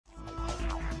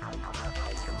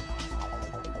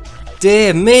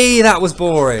Dear me, that was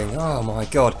boring. Oh my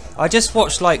god. I just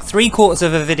watched like 3/4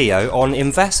 of a video on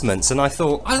investments and I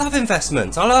thought, I love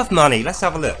investments, I love money, let's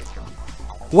have a look.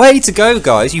 Way to go,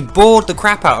 guys, you bored the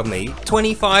crap out of me.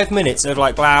 25 minutes of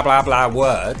like blah blah blah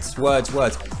words.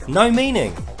 No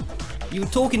meaning. You were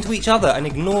talking to each other and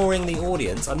ignoring the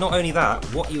audience, and not only that,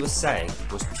 what you were saying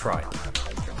was trite.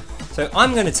 So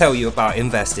I'm going to tell you about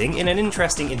investing in an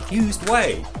interesting, infused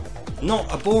way.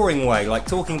 Not a boring way, like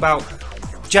talking about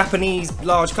Japanese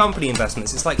large company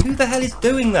investments. It's like, who the hell is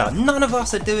doing that? None of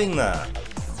us are doing that.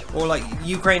 Or like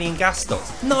Ukrainian gas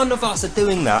stocks. None of us are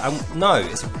doing that. And no,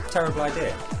 it's a terrible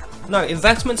idea. No,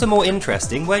 investments are more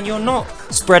interesting when you're not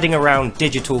spreading around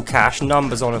digital cash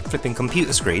numbers on a flipping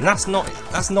computer screen. That's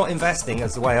not investing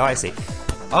as the way I see.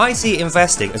 I see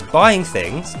investing as buying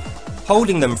things,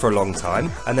 holding them for a long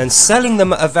time, and then selling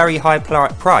them at a very high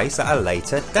price at a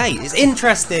later date. It's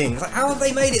interesting. It's like, how have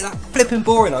they made it that flipping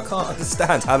boring? I can't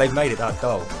understand how they've made it that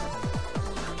dull.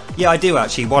 Yeah, I do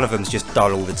actually. One of them's just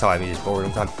dull all the time. It's just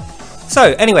boring all the time.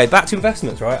 So anyway, back to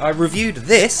investments, right? I reviewed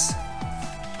this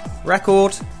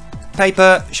record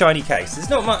paper shiny case. There's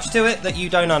not much to it that you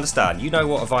don't understand. You know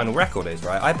what a vinyl record is,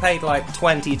 right? I paid like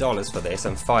 $20 for this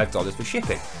and $5 for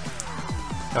shipping.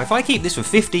 Now if I keep this for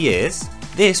 50 years,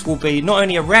 this will be not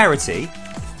only a rarity,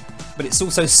 but it's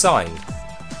also signed.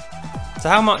 So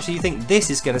how much do you think this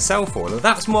is going to sell for? Well,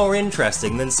 that's more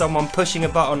interesting than someone pushing a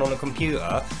button on a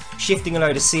computer, shifting a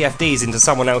load of CFDs into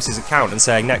someone else's account and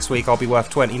saying next week I'll be worth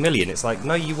 20 million. It's like,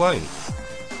 no you won't.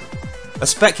 A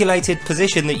speculated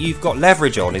position that you've got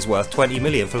leverage on is worth 20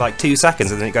 million for like 2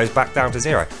 seconds and then it goes back down to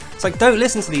zero. It's like, don't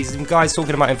listen to these guys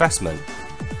talking about investment.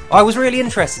 I was really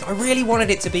interested. I really wanted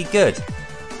it to be good.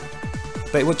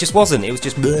 But it just wasn't. It was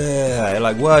just bleh,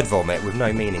 like word vomit with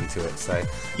no meaning to it. So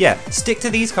yeah, stick to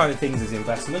these kind of things as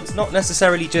investments, not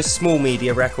necessarily just small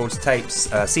media, records, tapes,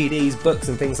 CDs, books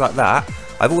and things like that.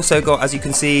 I've also got, as you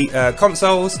can see,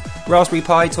 consoles, Raspberry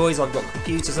Pi toys, I've got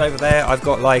computers over there, I've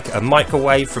got like a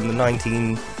microwave from the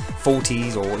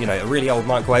 1940s, or you know, a really old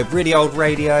microwave, really old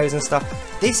radios and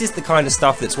stuff. This is the kind of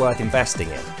stuff that's worth investing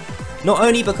in. Not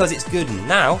only because it's good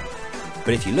now,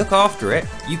 but if you look after it,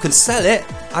 you can sell it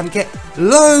and get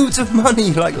loads of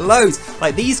money, like loads.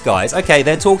 Like these guys, okay,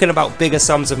 they're talking about bigger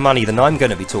sums of money than I'm going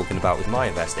to be talking about with my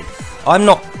investing. I'm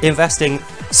not investing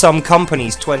some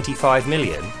company's 25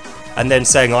 million and then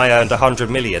saying I earned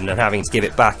 100 million and having to give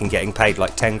it back and getting paid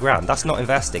like 10 grand. That's not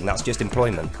investing, that's just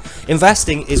employment.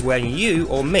 Investing is when you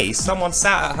or me, someone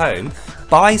sat at home,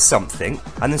 buys something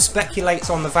and then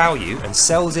speculates on the value and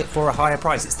sells it for a higher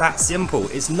price. It's that simple.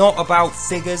 It's not about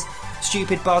figures,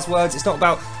 stupid buzzwords. It's not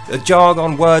about a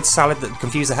jargon word salad that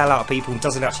confuse the hell out of people and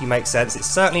doesn't actually make sense. It's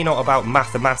certainly not about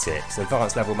mathematics,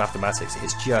 advanced level mathematics.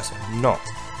 It's just not.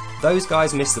 Those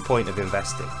guys miss the point of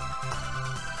investing.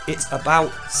 It's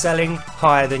about selling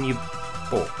higher than you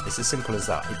bought. It's as simple as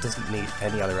that. It doesn't need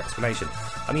any other explanation.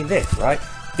 I mean this, right?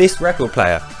 This record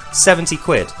player, 70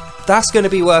 quid. That's going to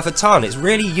be worth a ton. It's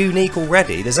really unique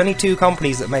already. There's only 2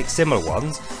 companies that make similar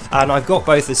ones, and I've got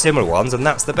both the similar ones, and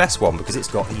that's the best one because it's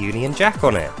got the Union Jack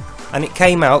on it. And it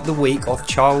came out the week of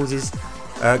Charles's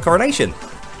coronation,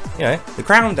 you know, the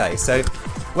crown day. So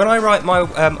when I write my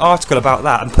article about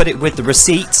that and put it with the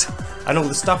receipt and all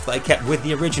the stuff that I kept with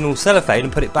the original cellophane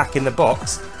and put it back in the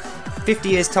box, 50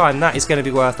 years time that is going to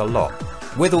be worth a lot.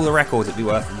 With all the records it'd be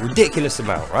worth a ridiculous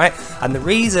amount, right? And the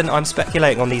reason I'm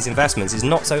speculating on these investments is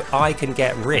not so I can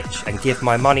get rich and give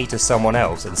my money to someone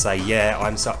else and say, yeah,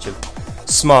 I'm such a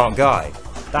smart guy.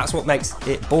 That's what makes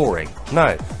it boring.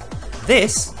 No,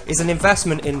 this is an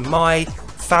investment in my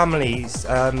family's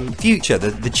future,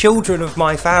 the children of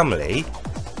my family.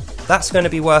 That's going to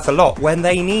be worth a lot when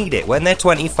they need it, when they're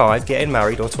 25, getting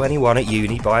married, or 21 at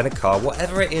uni, buying a car,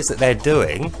 whatever it is that they're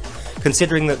doing.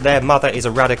 Considering that their mother is a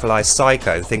radicalised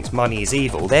psycho and thinks money is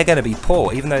evil, they're going to be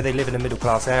poor, even though they live in a middle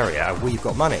class area and we've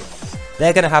got money.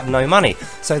 They're going to have no money.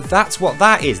 So that's what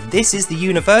that is. This is the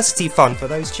university fund for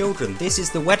those children. This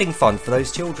is the wedding fund for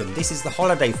those children. This is the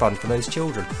holiday fund for those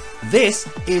children. This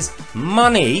is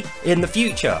money in the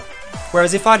future.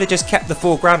 Whereas if I'd have just kept the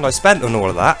 4 grand I spent on all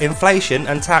of that, inflation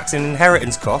and tax and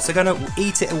inheritance costs are going to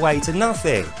eat it away to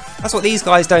nothing. That's what these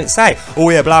guys don't say. Oh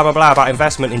yeah, blah blah blah about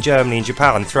investment in Germany and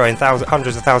Japan, throwing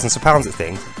hundreds of thousands of pounds at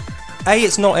things. A,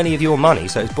 it's not any of your money,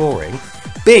 so it's boring.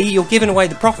 B, you're giving away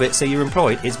the profit, so you're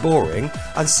employed, it's boring.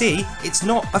 And C, it's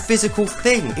not a physical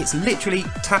thing. It's literally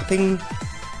tapping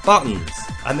buttons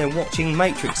and then watching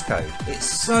matrix code. It's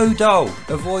so dull.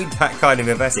 Avoid that kind of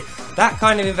investing. That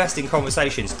kind of investing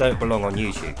conversations don't belong on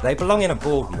YouTube. They belong in a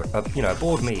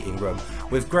board meeting room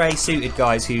with grey suited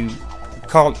guys who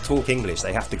can't talk English.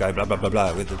 They have to go blah blah blah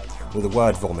blah with the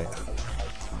word vomit.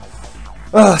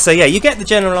 Oh, so yeah, you get the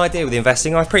general idea with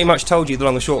investing. I've pretty much told you the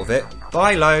long and short of it.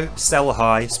 Buy low, sell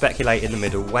high, speculate in the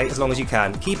middle, wait as long as you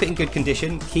can, keep it in good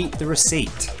condition, keep the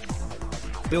receipt.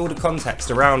 Build a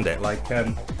context around it, like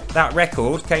that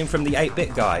record came from the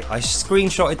 8-bit guy. I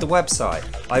screenshotted the website,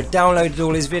 I downloaded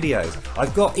all his videos,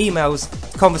 I've got emails,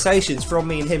 conversations from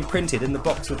me and him printed in the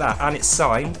box with that, and it's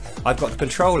signed. I've got the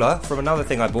controller from another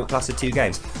thing I bought plus the 2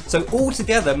 games. So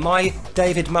altogether, my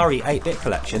David Murray 8-bit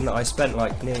collection that I spent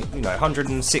like near,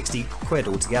 160 quid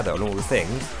altogether on all the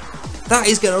things, that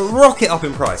is going to rocket up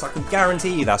in price. I can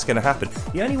guarantee you that's going to happen.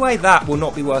 The only way that will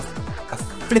not be worth a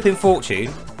flipping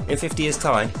fortune in 50 years'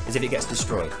 time is if it gets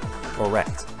destroyed, or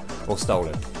wrecked, or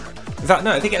stolen. In fact,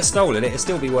 no, if it gets stolen, it'll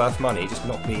still be worth money, just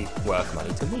not be worth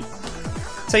money to me.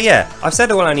 So yeah, I've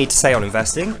said all I need to say on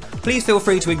investing. Please feel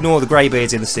free to ignore the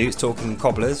greybeards in the suits talking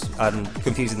cobblers and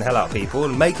confusing the hell out of people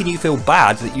and making you feel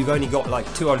bad that you've only got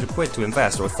like 200 quid to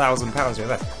invest or £1,000 to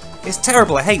invest. It's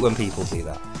terrible, I hate when people do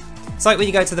that. It's like when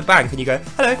you go to the bank and you go,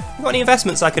 hello, you got any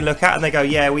investments I can look at? And they go,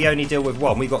 yeah, we only deal with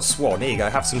one, we've got Swan, here you go,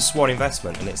 have some Swan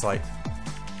investment. And it's like,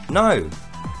 no,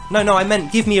 I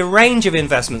meant give me a range of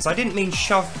investments. I didn't mean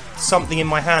shove something in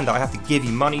my hand that I have to give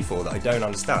you money for that I don't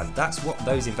understand. That's what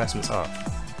those investments are.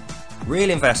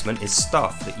 Real investment is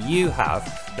stuff that you have,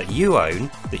 that you own,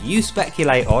 that you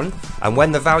speculate on, and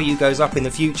when the value goes up in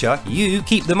the future, you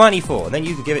keep the money for, and then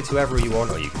you can give it to whoever you want,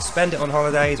 or you can spend it on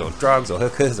holidays, or drugs, or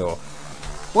hookers, or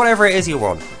whatever it is you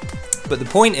want. But the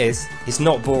point is, it's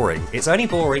not boring. It's only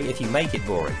boring if you make it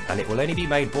boring, and it will only be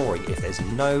made boring if there's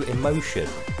no emotion,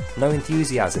 no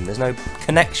enthusiasm, there's no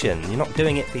connection. You're not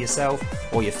doing it for yourself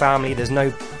or your family. There's no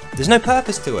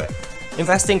purpose to it.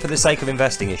 Investing for the sake of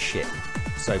investing is shit.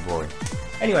 So boring.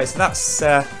 Anyway, so that's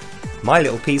my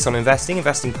little piece on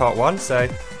investing part 1. So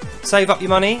save up your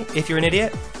money if you're an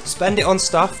idiot. Spend it on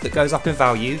stuff that goes up in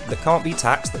value, that can't be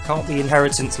taxed, that can't be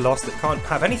inheritance loss, that can't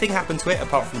have anything happen to it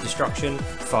apart from destruction,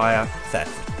 fire,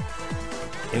 theft.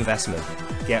 Investment.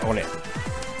 Get on it.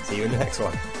 See you in the next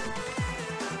one.